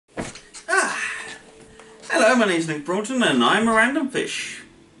Hello, my name is Nick Broughton and I'm a Randomfish.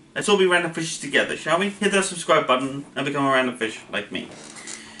 Let's all be Randomfishes together, shall we? Hit that subscribe button and become a Randomfish like me.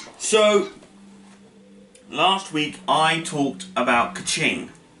 So, last week I talked about Ka-Ching.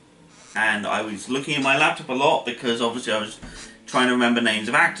 And I was looking at my laptop a lot because obviously I was trying to remember names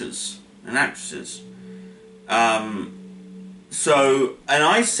of actors and actresses. And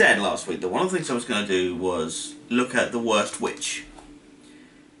I said last week that one of the things I was going to do was look at The Worst Witch.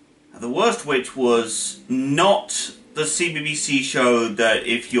 The Worst Witch was not the CBBC show that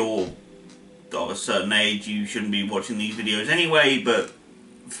if you're of a certain age you shouldn't be watching these videos anyway, but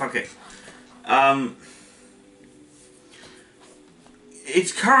fuck it.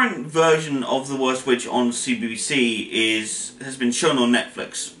 Its current version of The Worst Witch on CBBC has been shown on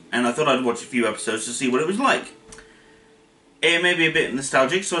Netflix, and I thought I'd watch a few episodes to see what it was like. It may be a bit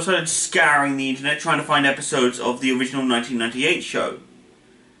nostalgic, so I started scouring the internet trying to find episodes of the original 1998 show.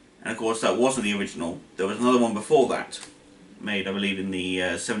 And of course that wasn't the original. There was another one before that, made I believe in the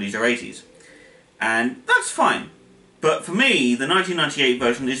 70s or 80s. And that's fine. But for me, the 1998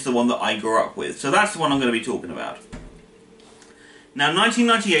 version is the one that I grew up with. So that's the one I'm going to be talking about. Now,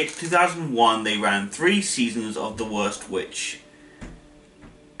 1998 to 2001, they ran 3 seasons of The Worst Witch.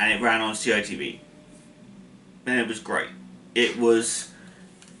 And it ran on CITV. And it was great. It was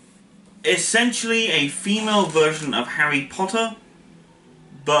essentially a female version of Harry Potter,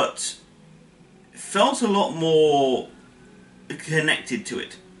 but felt a lot more connected to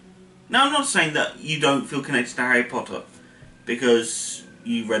it. Now, I'm not saying that you don't feel connected to Harry Potter, because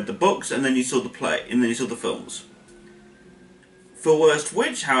you read the books and then you saw the play, and then you saw the films. For Worst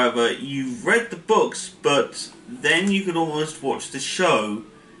Witch, however, you read the books, but then you could almost watch the show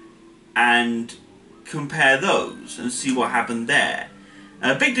and compare those and see what happened there.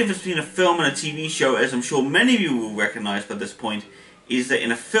 A big difference between a film and a TV show, as I'm sure many of you will recognise by this point, is that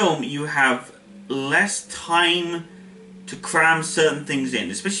in a film you have less time to cram certain things in,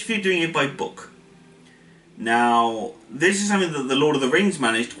 especially if you're doing it by book. Now, this is something that the Lord of the Rings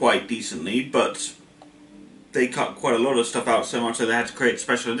managed quite decently, but they cut quite a lot of stuff out so much that they had to create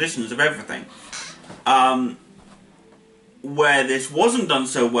special editions of everything. Where this wasn't done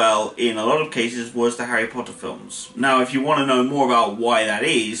so well in a lot of cases was the Harry Potter films. Now, if you want to know more about why that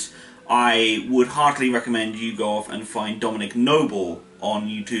is, I would heartily recommend you go off and find Dominic Noble on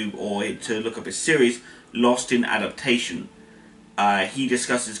YouTube, or to look up his series, Lost in Adaptation. He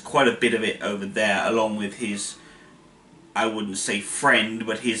discusses quite a bit of it over there, along with his, I wouldn't say friend,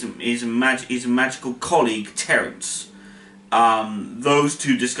 but his magical colleague, Terence. Those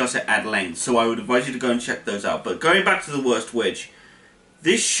two discuss it at length, so I would advise you to go and check those out. But going back to The Worst Witch,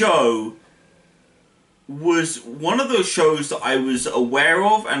 this show was one of those shows that I was aware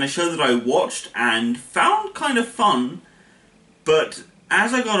of, and a show that I watched and found kind of fun, but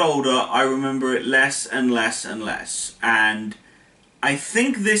as I got older I remember it less and less and less, and I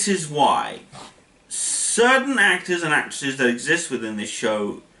think this is why certain actors and actresses that exist within this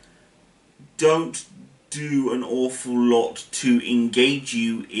show don't do an awful lot to engage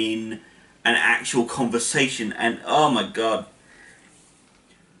you in an actual conversation. And oh my god,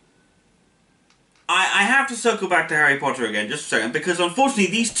 I have to circle back to Harry Potter again just a second, because unfortunately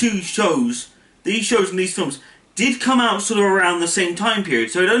these shows and these films did come out sort of around the same time period,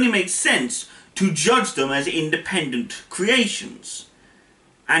 so it only makes sense to judge them as independent creations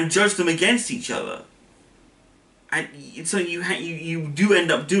and judge them against each other. And it's something you do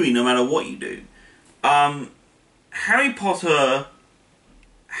end up doing no matter what you do. Harry Potter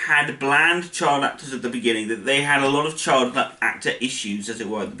had bland child actors at the beginning, that they had a lot of child actor issues, as it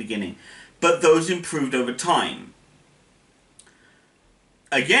were, at the beginning, but those improved over time.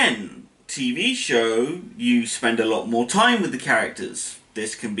 Again, TV show, you spend a lot more time with the characters.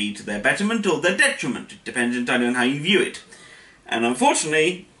 This can be to their betterment or their detriment. It depends entirely on how you view it. And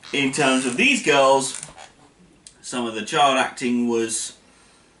unfortunately, in terms of these girls, some of the child acting was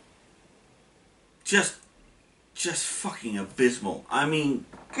just fucking abysmal. I mean,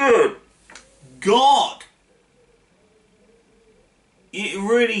 good God! It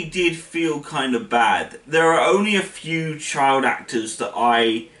really did feel kind of bad. There are only a few child actors that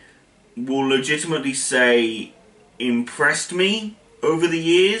I will legitimately say impressed me over the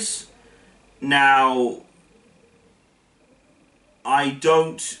years. Now, I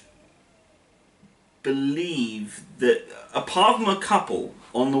don't believe that, apart from a couple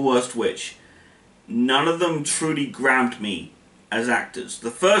on The Worst Witch, none of them truly grabbed me as actors.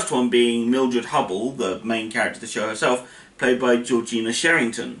 The first one being Mildred Hubble, the main character of the show herself, played by Georgina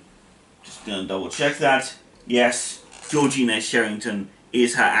Sherrington. Just gonna double check that. Yes, Georgina Sherrington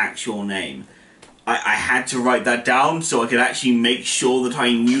is her actual name. I had to write that down so I could actually make sure that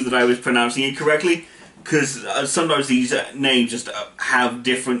I knew that I was pronouncing it correctly, because sometimes these names just have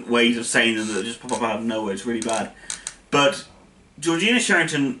different ways of saying them that just pop up out of nowhere. It's really bad. But Georgina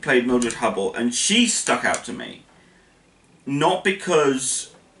Sherrington played Mildred Hubble, and she stuck out to me. Not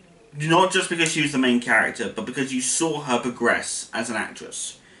just because she was the main character, but because you saw her progress as an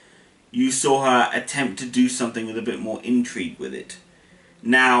actress. You saw her attempt to do something with a bit more intrigue with it.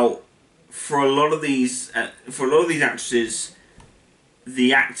 Now, for a lot of these actresses,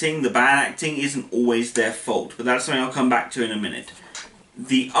 the bad acting isn't always their fault, but that's something I'll come back to in a minute.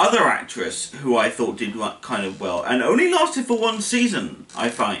 The other actress who I thought did kind of well, and only lasted for one season, I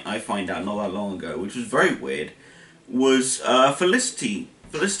find out not that long ago, which was very weird, was Felicity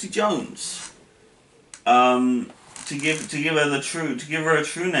Jones. To give her a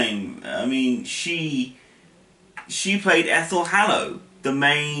true name, I mean, she played Ethel Hallow,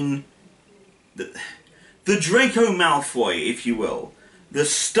 the Draco Malfoy, if you will, the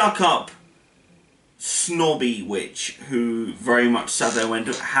stuck-up, snobby witch who very much sat there and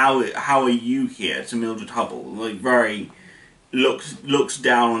went, how are you here, to Mildred Hubble, like very looks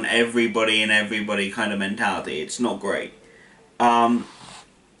down on everybody and everybody kind of mentality. It's not great. But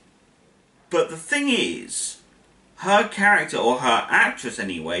the thing is, her character, or her actress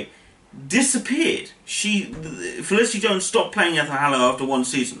anyway, disappeared. Felicity Jones stopped playing Ethel Hallow after one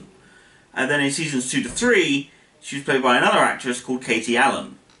season. And then in seasons 2 to 3, she was played by another actress called Katie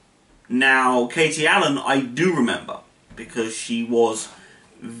Allen. Now, Katie Allen I do remember, because she was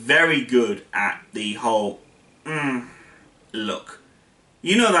very good at the whole look.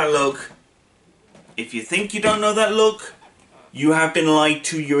 You know that look. If you think you don't know that look, you have been lied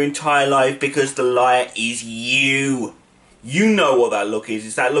to your entire life, because the liar is you. You know what that look is.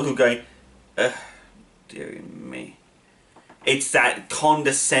 It's that look of going, dearie me. It's that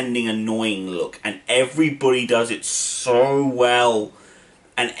condescending, annoying look, and everybody does it so well.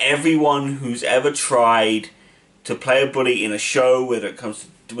 And everyone who's ever tried to play a bully in a show, when it comes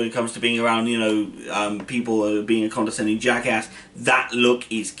to being around, people being a condescending jackass, that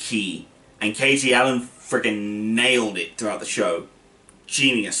look is key. And Katie Allen friggin' nailed it throughout the show.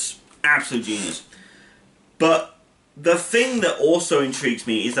 Genius. Absolute genius. But the thing that also intrigues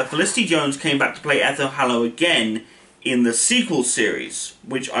me is that Felicity Jones came back to play Ethel Hallow again in the sequel series,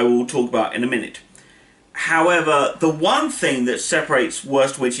 which I will talk about in a minute. However, the one thing that separates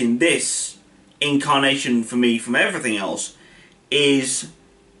Worst Witch in this incarnation for me from everything else is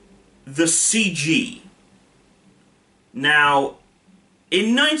the CG. Now,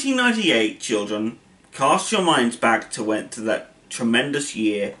 in 1998, children, cast your minds back to that tremendous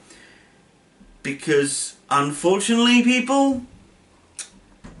year, because unfortunately, people,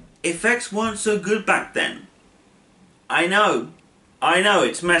 effects weren't so good back then. I know,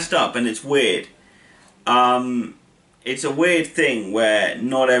 it's messed up and it's weird. It's a weird thing where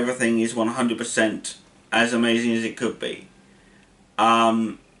not everything is 100% as amazing as it could be.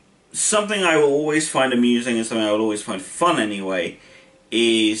 Something I will always find amusing, and something I will always find fun anyway,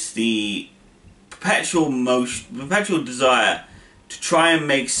 is the perpetual desire to try and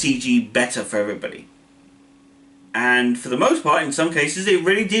make CG better for everybody. And for the most part, in some cases, it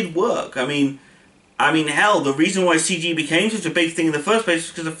really did work. I mean, hell, the reason why CG became such a big thing in the first place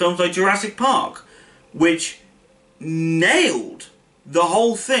is because of films like Jurassic Park, which nailed the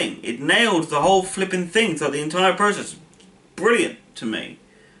whole thing. It nailed the whole flipping thing throughout the entire process. Brilliant to me.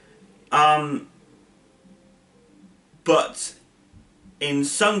 But in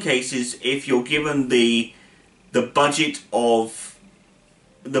some cases, if you're given the budget of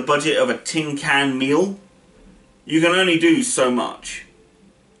a tin can meal, you can only do so much.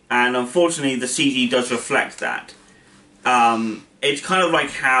 And unfortunately, the CG does reflect that. It's kind of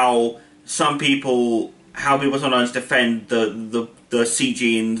like how people sometimes defend the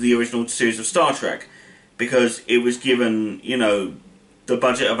CG in the original series of Star Trek, because it was given, the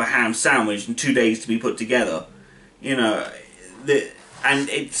budget of a ham sandwich and 2 days to be put together. And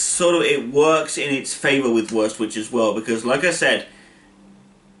it works in its favour with Worst Witch as well, because like I said,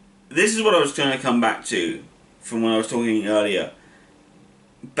 this is what I was going to come back to from when I was talking earlier.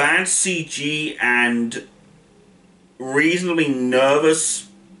 Bad CG and reasonably nervous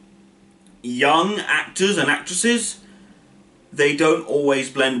young actors and actresses, they don't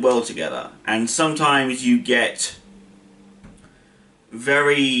always blend well together. And sometimes you get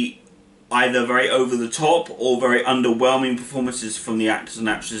either very over the top or very underwhelming performances from the actors and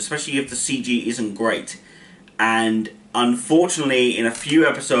actresses, especially if the CG isn't great. And unfortunately, in a few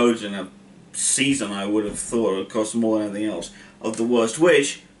episodes, in a season, I would have thought, of course, more than anything else, of The Worst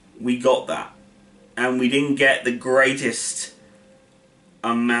Witch, we got that. And we didn't get the greatest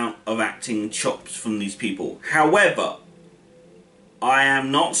amount of acting chops from these people. However, I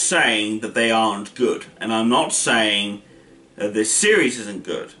am not saying that they aren't good, and I'm not saying that this series isn't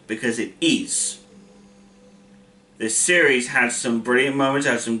good, because it is. This series had some brilliant moments,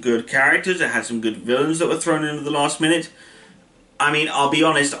 it had some good characters, it had some good villains that were thrown in at the last minute. I mean, I'll be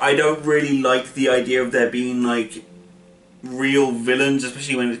honest, I don't really like the idea of there being, like, real villains,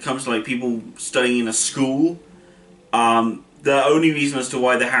 especially when it comes to, like, people studying in a school. The only reason as to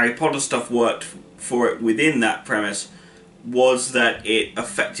why the Harry Potter stuff worked for it within that premise was that it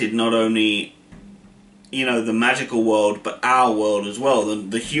affected not only, you know, the magical world, but our world as well,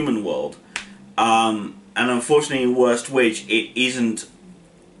 the human world. And unfortunately in Worst Witch, it isn't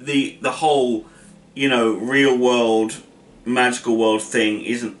the whole, you know, real world, magical world thing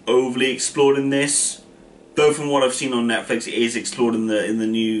isn't overly explored in this. Though from what I've seen on Netflix, it is explored in the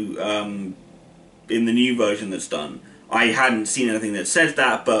new version that's done. I hadn't seen anything that says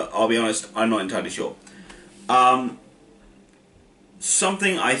that, but I'll be honest, I'm not entirely sure.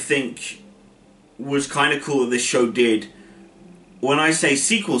 Something I think was kind of cool that this show did. When I say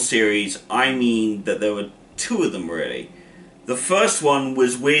sequel series, I mean that there were two of them, really. The first one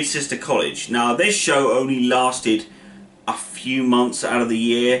was Weird Sister College. Now, this show only lasted a few months out of the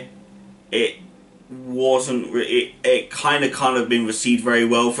year. It wasn't... It kind of been received very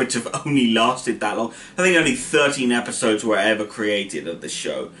well for it to have only lasted that long. I think only 13 episodes were ever created of this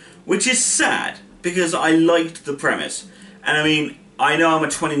show. Which is sad, because I liked the premise. And I mean, I know I'm a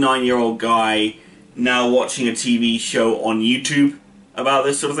 29-year-old guy now watching a TV show on YouTube about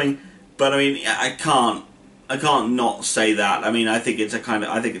this sort of thing, but I mean, I can't not say that. I mean, I think it's kind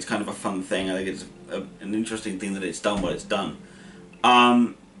of a fun thing. I think it's an interesting thing that it's done what it's done.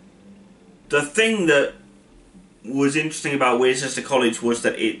 The thing that was interesting about Weird Sister College was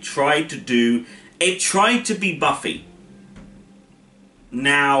that it tried to be Buffy.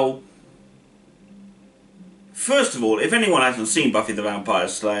 Now, first of all, if anyone hasn't seen Buffy the Vampire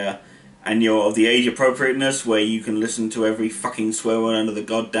Slayer, and you're of the age appropriateness where you can listen to every fucking swear word under the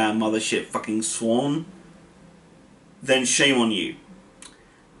goddamn mothership fucking swan, then shame on you.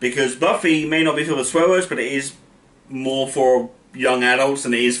 Because Buffy may not be filled with swear words, but it is more for young adults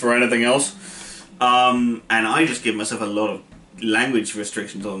than it is for anything else. And I just give myself a lot of language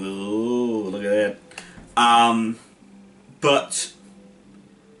restrictions on this. Oh, look at that. But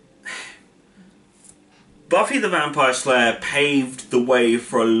Buffy the Vampire Slayer paved the way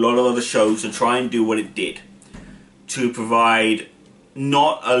for a lot of other shows to try and do what it did. To provide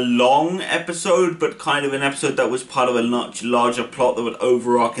not a long episode, but kind of an episode that was part of a much larger plot that would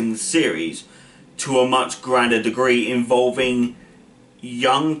overarch in the series to a much grander degree, involving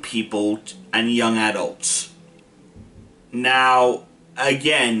young people and young adults. Now,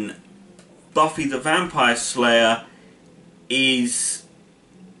 again, Buffy the Vampire Slayer is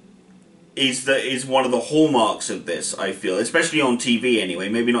one of the hallmarks of this, I feel, especially on TV anyway.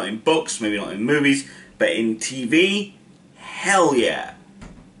 Maybe not in books, maybe not in movies, but in TV, hell yeah.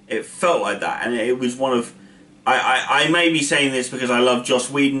 It felt like that, and it was one of... I may be saying this because I love Joss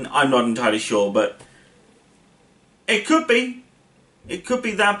Whedon, I'm not entirely sure, but it could be. It could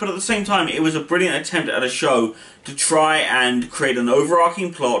be that, but at the same time, it was a brilliant attempt at a show to try and create an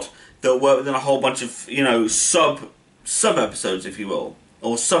overarching plot that worked within a whole bunch of, you know, sub-episodes, if you will.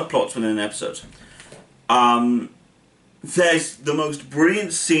 Or subplots within an episode. There's the most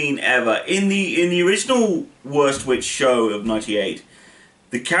brilliant scene ever in the original Worst Witch show of '98.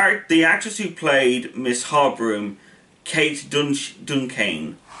 The actress who played Miss Harbroom, Kate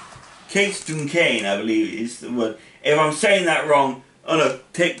Duncan, I believe is the word. If I'm saying that wrong, oh no,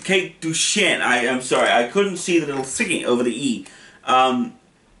 Kate Duchenne. I'm sorry, I couldn't see the little thingy over the E.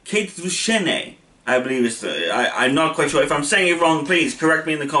 Kate Duchenne, I believe is the... I'm not quite sure. If I'm saying it wrong, please correct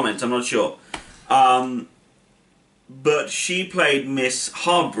me in the comments. I'm not sure. But she played Miss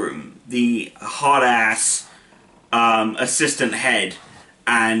Harbroom, the hard-ass assistant head.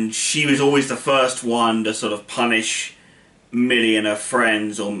 And she was always the first one to sort of punish Millie and her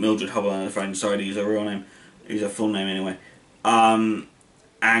friends, or Mildred Hubble and her friends, sorry to use her real name. Use her full name anyway. And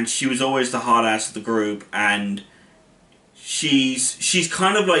she was always the hard-ass of the group, and she's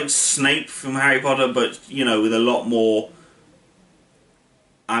kind of like Snape from Harry Potter, but, you know, with a lot more...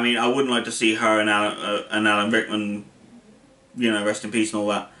 I mean, I wouldn't like to see her and Alan Rickman, you know, rest in peace and all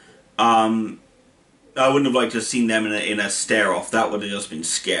that. I wouldn't have liked to have seen them in a stare-off. That would have just been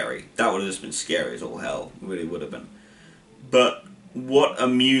scary. That would have just been scary as all hell. It really would have been. But what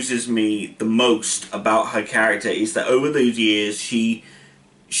amuses me the most about her character is that over those years, she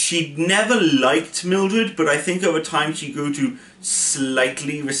never liked Mildred, but I think over time she grew to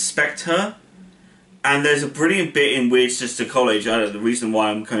slightly respect her. And there's a brilliant bit in Weird Sister College. The reason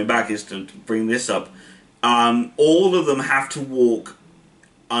why I'm coming back is to bring this up. all of them have to walk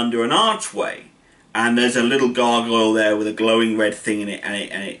under an archway, and there's a little gargoyle there with a glowing red thing in it, and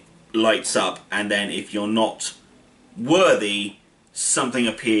it lights up, and then if you're not worthy, something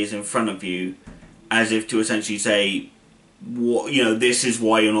appears in front of you, as if to essentially say, what, you know, this is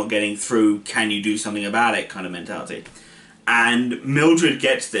why you're not getting through, can you do something about it, kind of mentality. And Mildred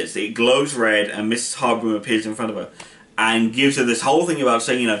gets this, it glows red, and Mrs. Harbour appears in front of her, and gives her this whole thing about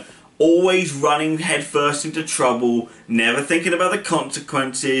saying, you know, always running headfirst into trouble, never thinking about the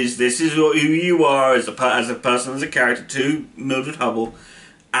consequences, this is who you are as a person, as a character, to Mildred Hubble.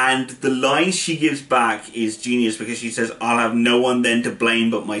 And the line she gives back is genius, because she says, I'll have no one then to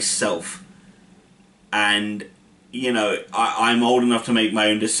blame but myself. And, you know, I'm old enough to make my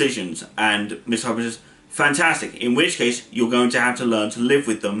own decisions. And Miss Hubble says, fantastic, in which case you're going to have to learn to live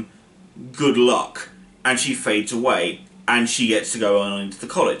with them. Good luck. And she fades away, and she gets to go on into the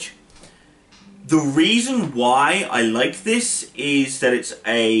college. The reason why I like this is that it's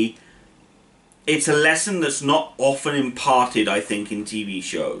a lesson that's not often imparted, I think, in TV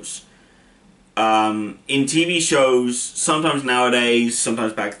shows. In TV shows, sometimes nowadays,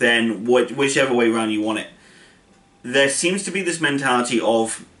 sometimes back then, whichever way around you want it, there seems to be this mentality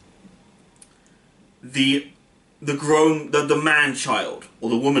of the man-child or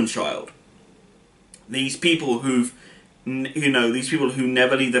the woman-child. These people who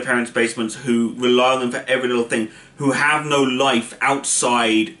never leave their parents' basements, who rely on them for every little thing, who have no life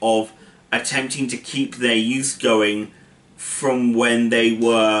outside of attempting to keep their youth going from when they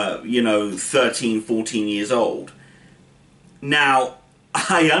were, you know, 13, 14 years old. Now,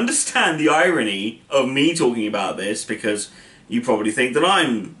 I understand the irony of me talking about this, because you probably think that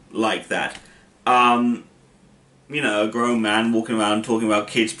I'm like that. You know, a grown man walking around talking about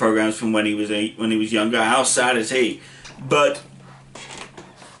kids' programs from when he was younger. How sad is he? But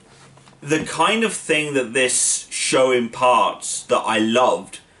the kind of thing that this show imparts that I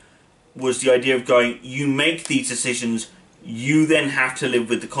loved was the idea of going, you make these decisions, you then have to live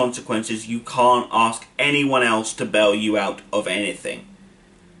with the consequences. You can't ask anyone else to bail you out of anything.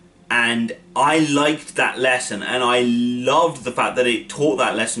 And I liked that lesson, and I loved the fact that it taught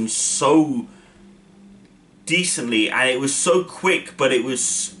that lesson so decently, and it was so quick, but it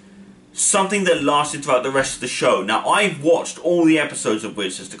was something that lasted throughout the rest of the show. Now, I've watched all the episodes of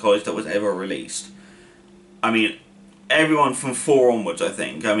Weird Sister College that was ever released. I mean, everyone from 4 onwards, I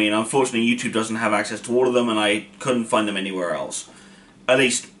think. I mean, unfortunately, YouTube doesn't have access to all of them, and I couldn't find them anywhere else. At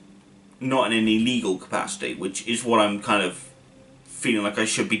least, not in any legal capacity, which is what I'm kind of feeling like I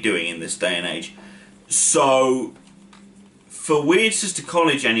should be doing in this day and age. So, for Weird Sister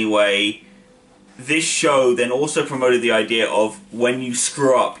College, anyway, this show then also promoted the idea of when you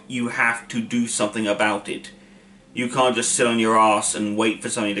screw up, you have to do something about it. You can't just sit on your ass and wait for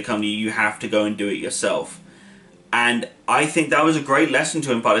something to come to you. You have to go and do it yourself. And I think that was a great lesson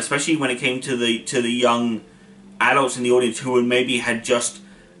to impart, especially when it came to the young adults in the audience who maybe had just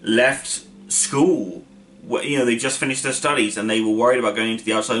left school. You know, they just finished their studies and they were worried about going into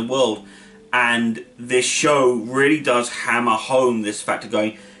the outside world. And this show really does hammer home this fact of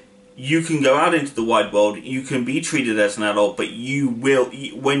going, you can go out into the wide world, you can be treated as an adult, but you will,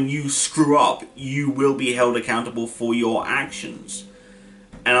 when you screw up, you will be held accountable for your actions.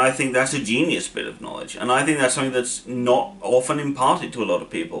 And I think that's a genius bit of knowledge. And I think that's something that's not often imparted to a lot of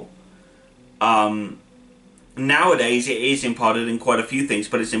people. Nowadays, it is imparted in quite a few things,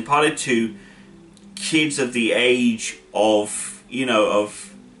 but it's imparted to kids of the age of, you know,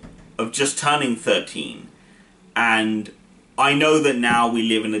 of just turning 13. And I know that now we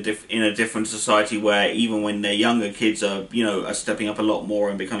live in a different society where even when they're younger, kids are, you know, are stepping up a lot more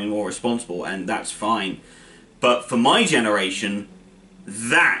and becoming more responsible, and that's fine. But for my generation,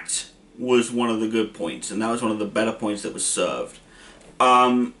 that was one of the good points, and that was one of the better points that was served.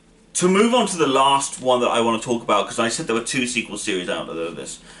 To move on to the last one that I want to talk about, because I said there were 2 sequel series out of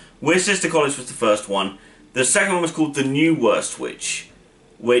this. Weird Sister College was the first one. The second one was called The New Worst Witch,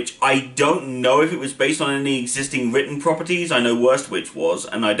 which I don't know if it was based on any existing written properties. I know Worst Witch was,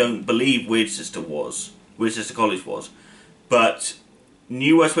 and I don't believe Weird Sister College was. But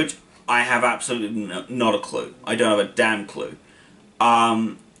New Worst Witch, I have absolutely not a clue. I don't have a damn clue.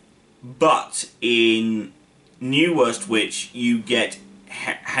 But in New Worst Witch, you get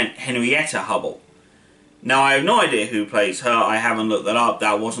Henrietta Hubble. Now, I have no idea who plays her. I haven't looked that up.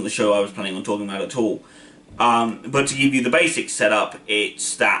 That wasn't the show I was planning on talking about at all. But to give you the basic setup,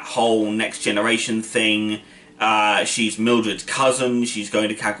 it's that whole Next Generation thing. She's Mildred's cousin. She's going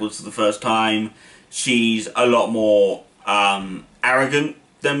to Cackles for the first time. She's a lot more arrogant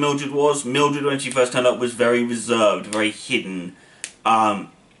than Mildred was. Mildred, when she first turned up, was very reserved, very hidden.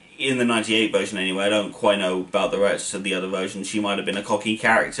 in the 98 version anyway. I don't quite know about the rest of the other versions. She might have been a cocky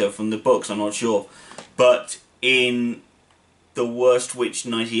character from the books, I'm not sure. But in the Worst Witch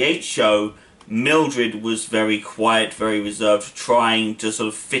 98 show, Mildred was very quiet, very reserved, trying to sort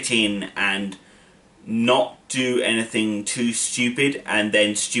of fit in and not do anything too stupid, and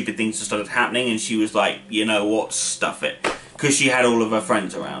then stupid things started happening and she was like, you know what, stuff it. Because she had all of her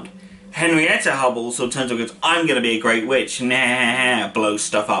friends around. Henrietta Hubble so turns around and goes, I'm going to be a great witch, nah, blows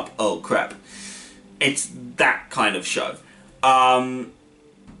stuff up, oh crap. It's that kind of show.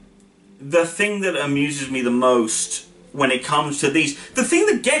 The thing that amuses me the most when it comes to these, the thing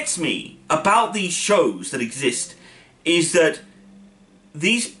that gets me about these shows that exist is that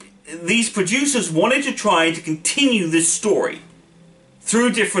these producers wanted to try to continue this story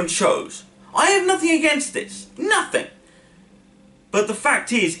through different shows. I have nothing against this. Nothing. But the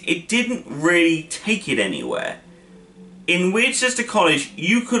fact is, it didn't really take it anywhere. In Weird Sister College,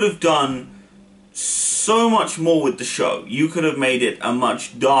 you could have done so much more with the show. You could have made it a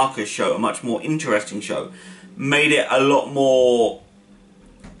much darker show, a much more interesting show. Made it a lot more,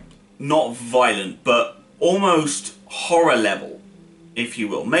 not violent, but almost horror level, if you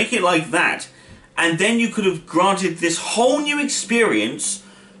will. Make it like that. And then you could have granted this whole new experience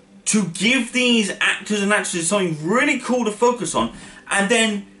to give these actors and actresses something really cool to focus on, and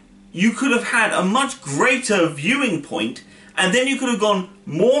then you could have had a much greater viewing point, and then you could have gone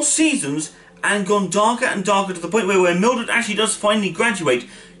more seasons and gone darker and darker to the point where Mildred actually does finally graduate.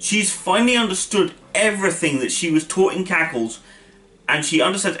 She's finally understood everything that she was taught in Cackles, and she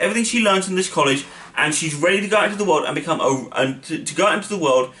understands everything she learns in this college, and she's ready to go out into the world and become to go out into the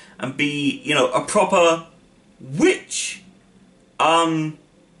world and be, you know, a proper witch.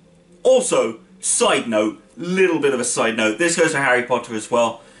 Also, side note, little bit of a side note, this goes for Harry Potter as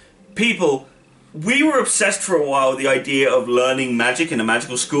well. People, we were obsessed for a while with the idea of learning magic in a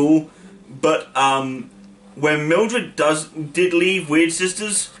magical school, but when Mildred did leave Weird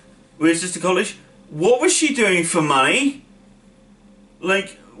Sister College, what was she doing for money?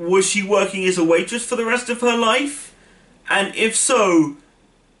 Like, was she working as a waitress for the rest of her life? And if so,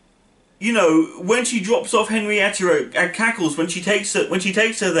 you know, when she drops off Henrietta at Cackles, when she takes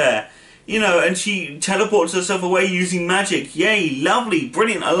her there, you know, and she teleports herself away using magic, yay, lovely,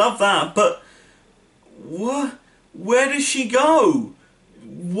 brilliant, I love that, but what? Where does she go?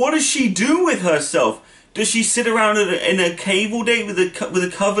 What does she do with herself? Does she sit around in a cave all day with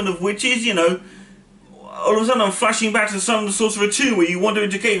a coven of witches, you know? All of a sudden I'm flashing back to Son of the Sorcerer 2, where you wander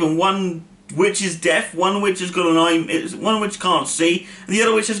into a cave and one witch is deaf, one witch has got an eye, one witch can't see, and the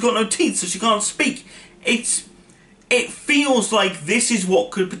other witch has got no teeth, so she can't speak. It feels like this is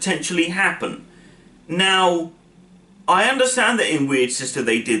what could potentially happen. Now, I understand that in Weird Sister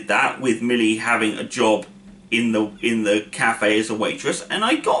they did that, with Millie having a job in the cafe as a waitress, and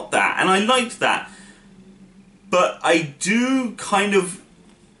I got that, and I liked that. But I am kind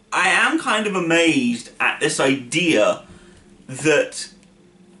of amazed at this idea that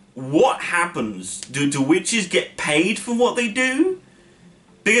what happens? Do witches get paid for what they do?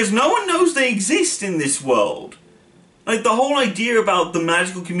 Because no one knows they exist in this world. Like, the whole idea about the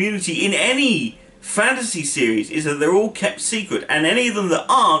magical community in any fantasy series is that they're all kept secret, and any of them that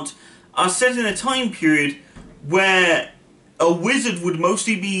aren't are set in a time period where a wizard would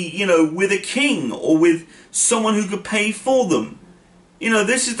mostly be, you know, with a king or with someone who could pay for them. You know,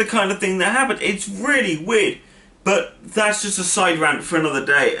 this is the kind of thing that happened. It's really weird. But that's just a side rant for another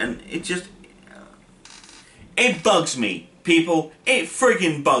day, and it bugs me, people. It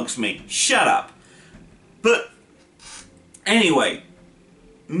friggin' bugs me. Shut up. But anyway,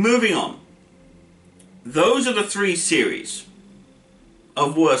 moving on. Those are the 3 series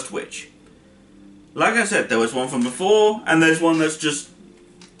of Worst Witch. Like I said, there was one from before, and there's one that's just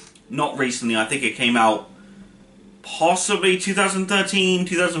not recently. I think it came out possibly 2013,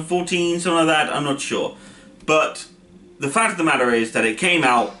 2014, something like that. I'm not sure. But the fact of the matter is that it came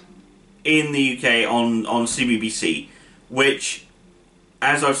out in the UK on CBBC, which,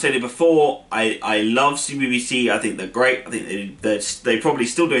 as I've said it before, I love CBBC. I think they're great. I think they're probably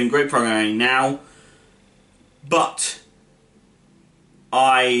still doing great programming now. But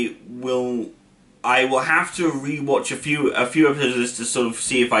I will have to rewatch a few episodes of this to sort of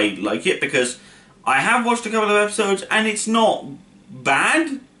see if I like it, because I have watched a couple of episodes and it's not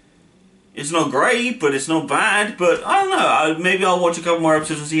bad. It's not great, but it's not bad. But I don't know. Maybe I'll watch a couple more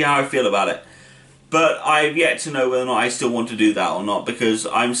episodes and see how I feel about it. But I've yet to know whether or not I still want to do that or not, because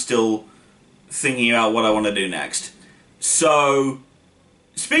I'm still thinking about what I want to do next. So,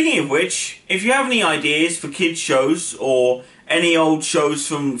 speaking of which, if you have any ideas for kids shows or any old shows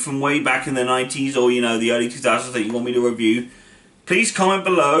from way back in the 90s or, you know, the early 2000s that you want me to review, Please comment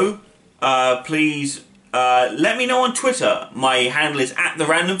below. Please let me know on Twitter. My handle is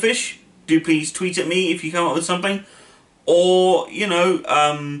 @therandomfish. Do please tweet at me if you come up with something. Or, you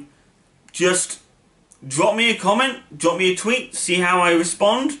know, just drop me a comment, drop me a tweet, see how I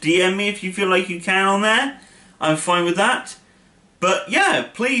respond. DM me if you feel like you can on there. I'm fine with that. But yeah,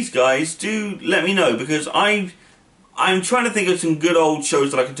 please guys, do let me know, because I'm trying to think of some good old shows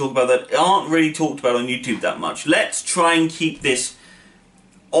that I can talk about that aren't really talked about on YouTube that much. Let's try and keep this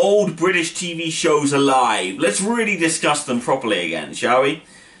old British TV shows alive. Let's really discuss them properly again, shall we?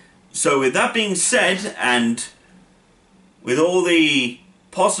 So with that being said, and with all the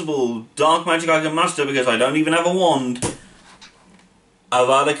possible dark magic I can muster, because I don't even have a wand,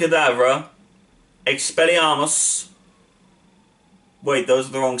 Avada Kedavra, Expelliarmus. Wait, those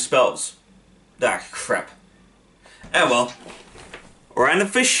are the wrong spells. Ah, crap. Oh well.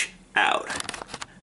 Randomfish out.